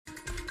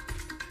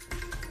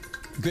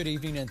Good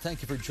evening and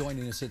thank you for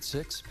joining us at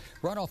 6.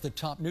 Right off the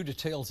top, new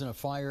details in a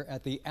fire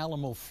at the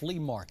Alamo Flea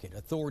Market.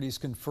 Authorities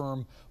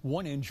confirm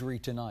one injury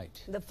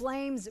tonight. The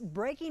flames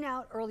breaking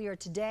out earlier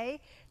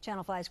today.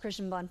 Channel 5's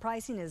Christian Von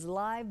Pricing is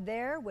live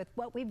there with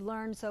what we've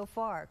learned so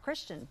far.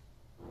 Christian.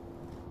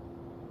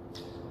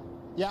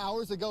 Yeah,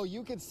 hours ago,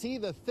 you could see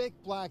the thick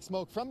black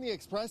smoke from the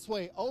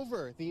expressway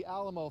over the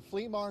Alamo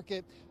Flea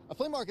Market, a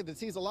flea market that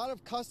sees a lot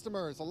of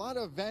customers, a lot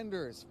of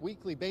vendors,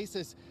 weekly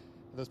basis.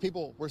 Those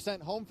people were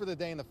sent home for the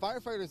day, and the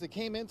firefighters that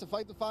came in to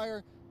fight the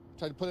fire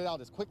tried to put it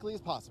out as quickly as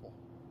possible.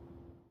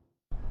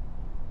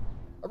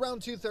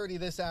 Around 2:30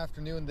 this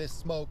afternoon, this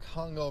smoke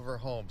hung over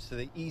homes to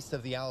the east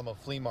of the Alamo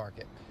Flea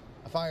Market.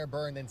 A fire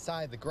burned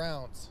inside the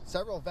grounds.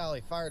 Several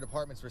Valley fire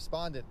departments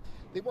responded.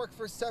 They worked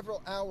for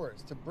several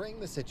hours to bring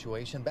the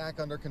situation back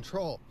under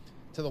control.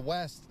 To the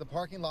west, the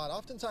parking lot,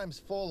 oftentimes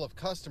full of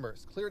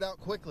customers, cleared out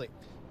quickly.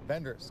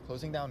 Vendors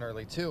closing down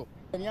early too.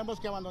 Teníamos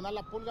que abandonar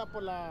la pulga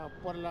por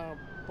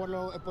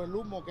el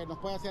humo que nos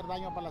puede hacer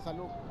daño para la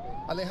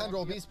salud. Alejandro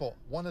Obispo,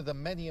 one of the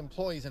many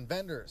employees and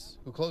vendors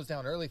who closed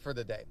down early for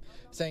the day,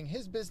 saying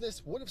his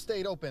business would have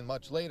stayed open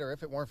much later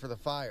if it weren't for the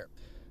fire.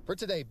 For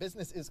today,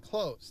 business is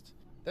closed.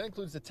 That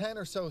includes the 10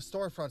 or so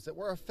storefronts that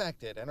were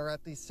affected and are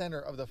at the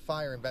center of the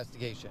fire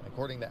investigation,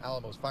 according to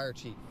Alamo's fire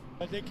chief.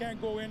 They can't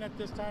go in at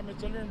this time.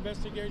 It's under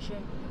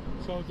investigation,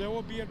 so they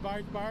will be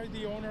advised by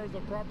the owner of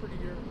the property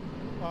here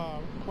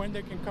when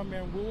they can come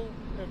in. We'll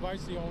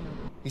advise the owner.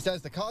 He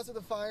says the cause of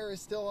the fire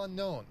is still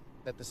unknown,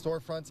 that the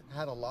storefronts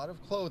had a lot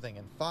of clothing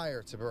and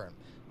fire to burn.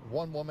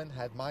 One woman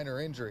had minor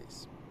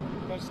injuries.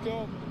 But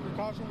still, the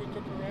precaution, we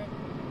took her in,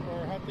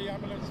 or had the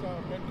ambulance,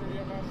 Medicare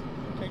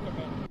EMS, take them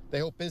in. They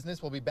hope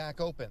business will be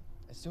back open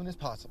as soon as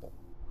possible.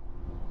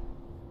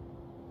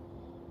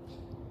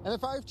 And the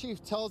fire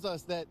chief tells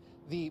us that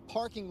the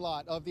parking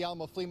lot of the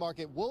Alamo Flea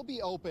Market will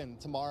be open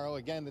tomorrow.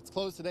 Again, it's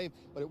closed today,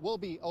 but it will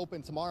be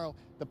open tomorrow.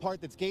 The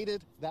part that's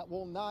gated, that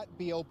will not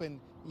be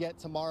open yet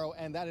tomorrow.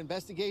 And that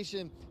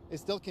investigation is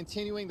still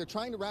continuing. They're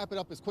trying to wrap it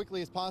up as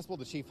quickly as possible.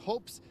 The chief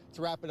hopes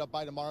to wrap it up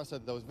by tomorrow so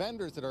that those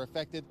vendors that are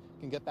affected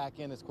can get back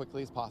in as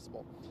quickly as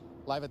possible.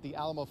 Live at the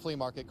Alamo Flea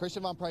Market,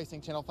 Christian Von Pricing,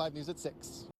 Channel 5 News at 6.